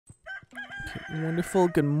Okay, wonderful.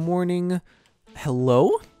 Good morning.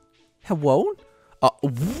 Hello? Hello?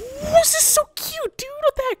 This is so cute, dude.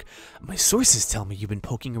 What the heck? My sources tell me you've been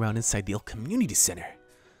poking around inside the old community center.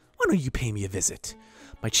 Why don't you pay me a visit?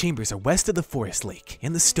 My chambers are west of the forest lake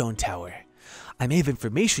in the stone tower. I may have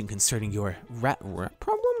information concerning your rat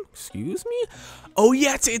problem. Excuse me? Oh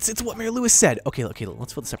yeah, it's what Mary Lewis said. Okay,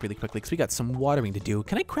 let's fill this up really quickly because we got some watering to do.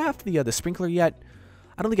 Can I craft the sprinkler yet?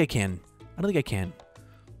 I don't think I can.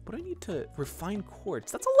 But I need to refine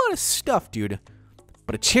quartz. That's a lot of stuff, dude.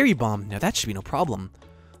 But a cherry bomb, now that should be no problem.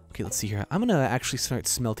 Okay, let's see here. I'm gonna actually start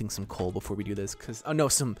smelting some coal before we do this, cause oh no,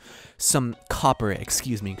 some copper.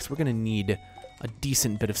 Excuse me, because we're gonna need a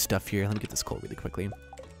decent bit of stuff here. Let me get this coal really quickly.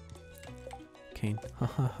 Okay,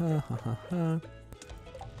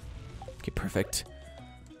 Okay, perfect.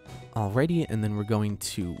 Alrighty, and then we're going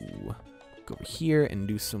to go over here and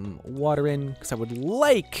do some watering, because I would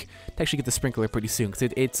like to actually get the sprinkler pretty soon,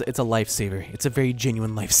 because it's a lifesaver. It's a very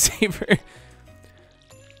genuine lifesaver.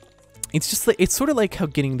 It's just like, it's sort of like how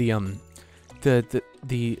getting the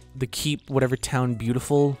keep whatever town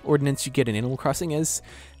beautiful ordinance you get in Animal Crossing is.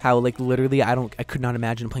 How like literally I could not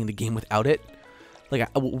imagine playing the game without it. Like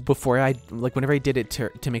whenever I did it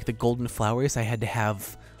to make the golden flowers, I had to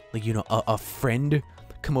have like, you know, a friend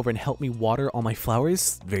come over and help me water all my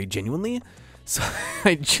flowers very genuinely. So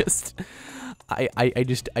I don't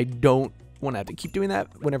want to have to keep doing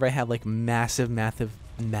that whenever I have like massive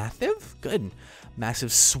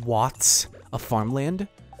swaths of farmland.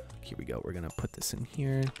 Here we go. We're gonna put this in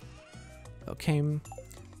here. Okay. And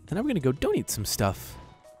now we're gonna go donate some stuff.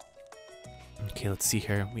 Okay, let's see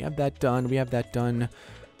here. We have that done.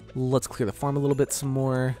 Let's clear the farm a little bit some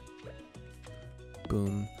more.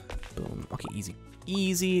 Boom. Boom. Okay, easy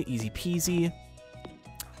peasy.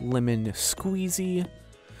 Lemon squeezy.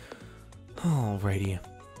 Alrighty.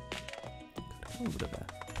 A little bit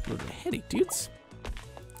of a headache, dudes.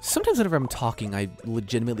 Sometimes whenever I'm talking, I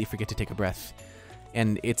legitimately forget to take a breath.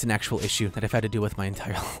 And it's an actual issue that I've had to deal with my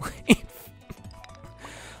entire life.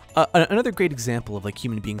 Another great example of like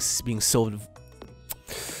human beings being so...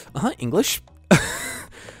 English.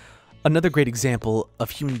 Another great example of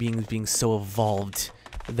human beings being so evolved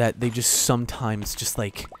that they just sometimes just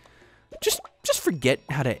like... Just forget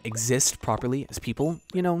how to exist properly as people,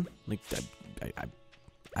 you know? Like,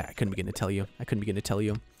 I couldn't begin to tell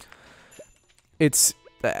you. It's...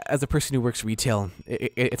 As a person who works retail,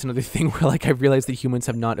 it's another thing where like I realize that humans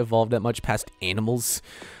have not evolved that much past animals.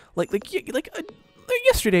 Like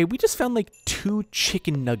yesterday, we just found like 2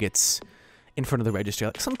 chicken nuggets in front of the register.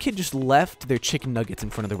 Like some kid just left their chicken nuggets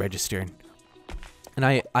in front of the register, and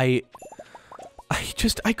I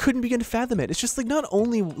couldn't begin to fathom it. It's just like not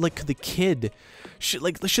only like the kid should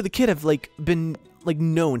the kid have like been like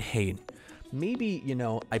known, hey, maybe, you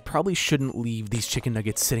know, I probably shouldn't leave these chicken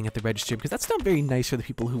nuggets sitting at the register because that's not very nice for the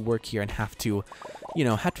people who work here and have to, you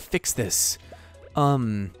know, have to fix this.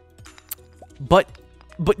 But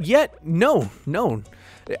yet, no.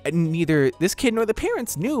 Neither this kid nor the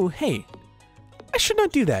parents knew, hey, I should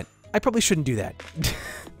not do that. I probably shouldn't do that.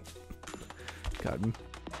 God.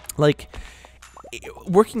 Like,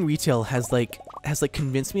 working retail has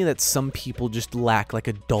convinced me that some people just lack like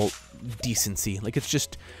adult decency. Like, it's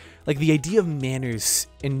just... Like, the idea of manners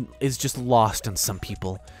is just lost on some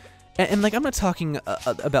people. And like, I'm not talking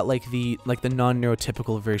about, like, the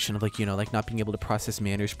non-neurotypical version of, like, you know, like, not being able to process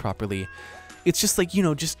manners properly. It's just, like, you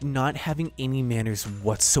know, just not having any manners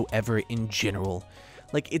whatsoever in general.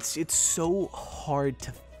 Like, it's so hard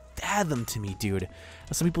to fathom to me, dude.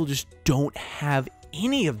 Some people just don't have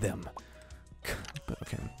any of them. But,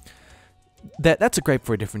 okay. That's a gripe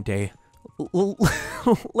for a different day.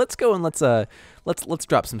 Let's go and let's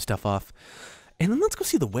drop some stuff off, and then let's go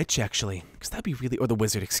see the witch actually, because that'd be really, or the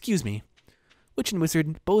wizard, excuse me. Witch and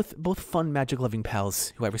wizard, both fun magic loving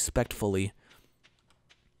pals who I respect fully.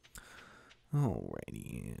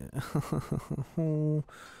 Alrighty.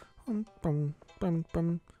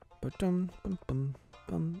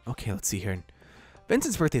 Okay, let's see here.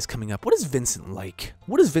 Vincent's birthday is coming up. What is Vincent like?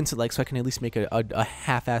 So I can at least make a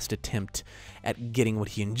half-assed attempt at getting what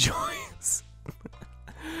he enjoys.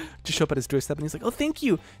 Just show up at his doorstep and he's like, "Oh, thank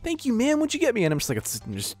you, man. What'd you get me?" And I'm just like, "It's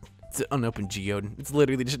an unopened geode. It's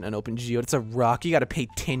literally just an unopened geode. It's a rock. You gotta pay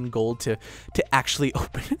 10 gold to actually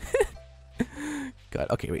open it." God.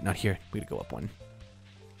 Okay, wait, not here. We gotta go up one.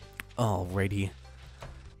 Alrighty.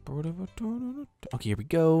 Okay, here we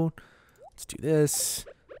go. Let's do this.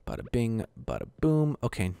 Bada bing, bada boom.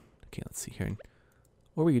 Okay, let's see here.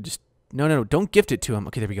 Or were you just... No, don't gift it to him.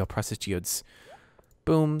 Okay, there we go. Process geodes.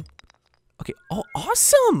 Boom. Okay, oh,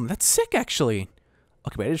 awesome! That's sick, actually.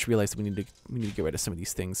 Okay, wait, I just realized that we need to get rid of some of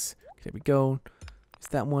these things. Okay, there we go. Is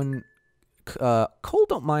that one Coal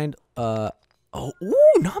don't mind. Oh,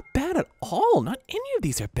 ooh, not bad at all. Not any of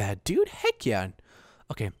these are bad, dude. Heck yeah.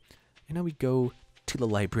 Okay, and now we go to the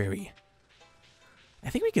library. I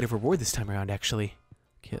think we get a reward this time around, actually.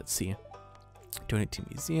 Okay, let's see. Donate to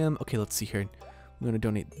museum. Okay, let's see here. We want to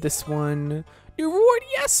donate this one. New reward,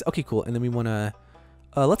 yes! Okay, cool. And then we want to...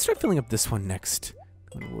 let's start filling up this one next.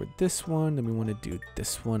 We want to reward this one. Then we want to do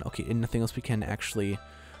this one. Okay, and nothing else we can actually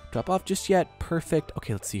drop off just yet. Perfect.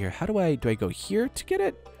 Okay, let's see here. How do I go here to get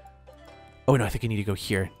it? Oh, no, I think I need to go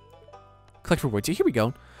here. Collect rewards. Yeah, here we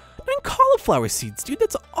go. 9 cauliflower seeds, dude.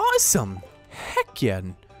 That's awesome. Heck yeah.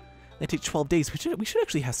 That takes 12 days. We should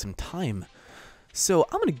actually have some time. So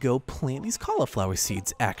I'm going to go plant these cauliflower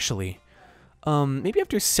seeds, actually. Maybe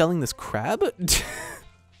after selling this crab?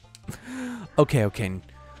 Okay.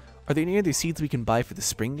 Are there any other seeds we can buy for the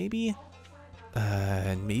spring, maybe?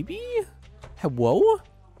 Maybe? Hello?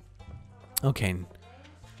 Okay.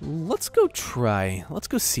 Let's go try. Let's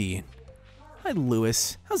go see. Hi,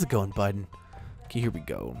 Lewis. How's it going, bud? Okay, here we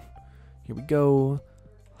go.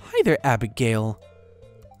 Hi there, Abigail.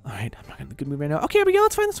 Alright, I'm not in a good mood right now. Okay, Abigail,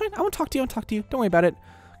 that's fine. I won't talk to you. Don't worry about it.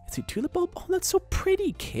 Let's see, tulip bulb. Oh, that's so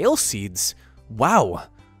pretty. Kale seeds. Wow.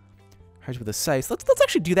 Here's with a slice. Let's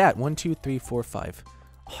actually do that. 1, 2, 3, 4, 5.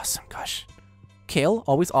 Awesome, gosh. Kale,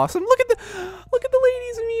 always awesome. Look at the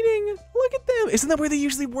ladies meeting. Look at them. Isn't that where they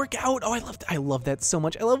usually work out? Oh, I love that so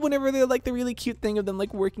much. I love whenever they're like the really cute thing of them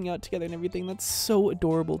like working out together and everything. That's so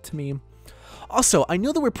adorable to me. Also, I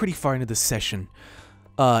know that we're pretty far into this session.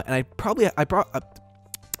 And I brought up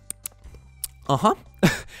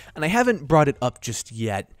and I haven't brought it up just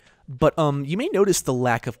yet, but you may notice the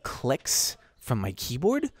lack of clicks from my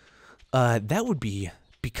keyboard. That would be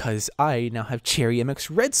because I now have Cherry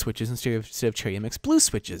MX red switches instead of Cherry MX blue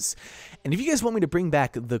switches. And if you guys want me to bring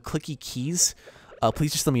back the clicky keys,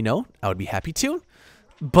 please just let me know. I would be happy to.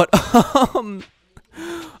 But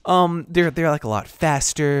they're like a lot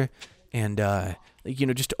faster and you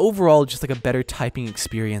know, just overall just like a better typing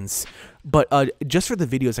experience. But just for the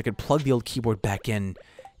videos, I could plug the old keyboard back in.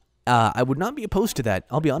 I would not be opposed to that.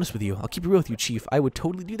 I'll be honest with you. I'll keep it real with you, Chief. I would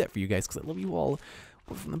totally do that for you guys because I love you all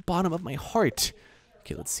from the bottom of my heart.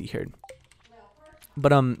 Okay, let's see here. But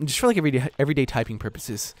just for like everyday typing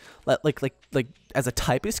purposes, like as a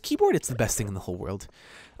typist keyboard, it's the best thing in the whole world.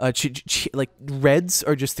 Like reds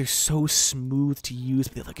are just, they're so smooth to use,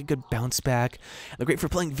 but they have like a good bounce back. They're great for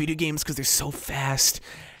playing video games because they're so fast.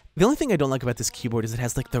 The only thing I don't like about this keyboard is it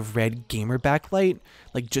has like the red gamer backlight,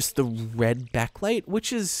 like just the red backlight,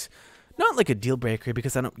 which is not like a deal breaker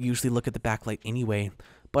because I don't usually look at the backlight anyway.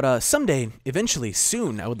 But someday, eventually,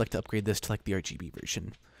 soon, I would like to upgrade this to like the RGB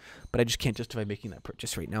version. But I just can't justify making that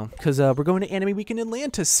purchase right now because we're going to Anime Week in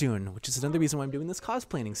Atlanta soon, which is another reason why I'm doing this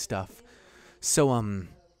cosplaying stuff. So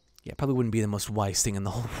yeah, probably wouldn't be the most wise thing in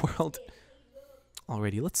the whole world.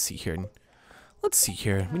 Alrighty, let's see here.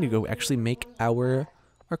 We need to go actually make our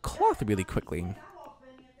cloth really quickly.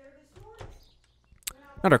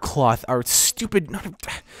 Not our cloth, our stupid,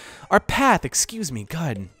 our path, excuse me,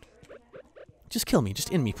 God. Just kill me,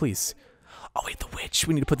 just end me, please. Oh wait, the witch.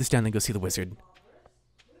 We need to put this down and go see the wizard.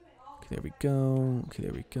 Okay, there we go.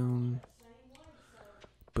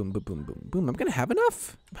 Boom, boom, boom, boom, boom. I'm gonna have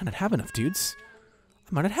enough? I might not have enough, dudes.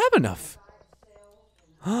 I might not have enough.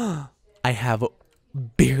 I have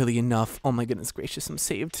barely enough. Oh my goodness gracious, I'm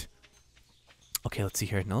saved. Okay, let's see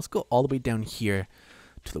here. Now let's go all the way down here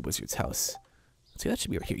to the wizard's house. Let's see, that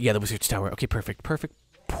should be right here. Yeah, the wizard's tower. Okay, perfect. Let's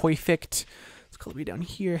go all the way down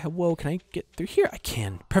here. Whoa, can I get through here? I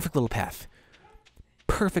can. Perfect little path.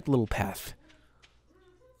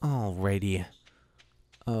 Alrighty.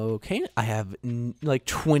 Okay, I have like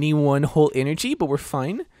 21 whole energy, but we're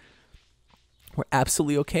fine. We're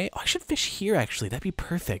absolutely okay. Oh, I should fish here, actually. That'd be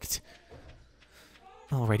perfect.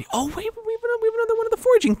 Alrighty. Oh, wait, we have another one of the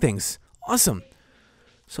foraging things. Awesome.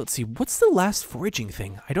 So let's see. What's the last foraging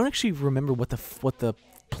thing? I don't actually remember what the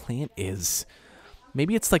plant is.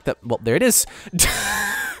 Maybe it's like the... Well, there it is.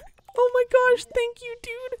 Oh my gosh. Thank you,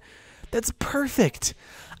 dude. That's perfect.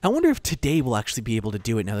 I wonder if today we'll actually be able to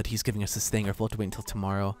do it now that he's giving us this thing, or if we'll have to wait until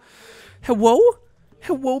tomorrow. Hello?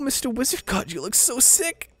 Hello, Mr. Wizard. God, you look so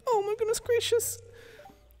sick. Oh my goodness gracious.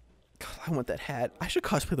 God, I want that hat. I should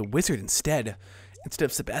cosplay the wizard instead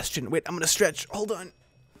of Sebastian. Wait, I'm gonna stretch. Hold on.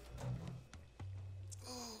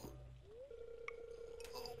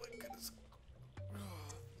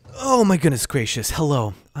 Oh my goodness gracious.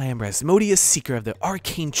 Hello. I am Rasmodius, seeker of the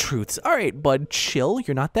arcane truths. Alright, bud, chill.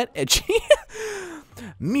 You're not that edgy.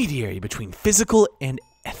 Mediary between physical and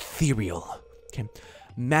ethereal. Okay.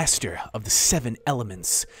 Master of the 7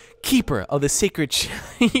 elements. Keeper of the sacred...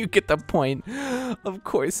 You get the point. Of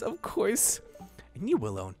course. And you,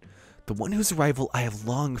 Willow. the one whose arrival I have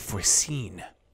long foreseen.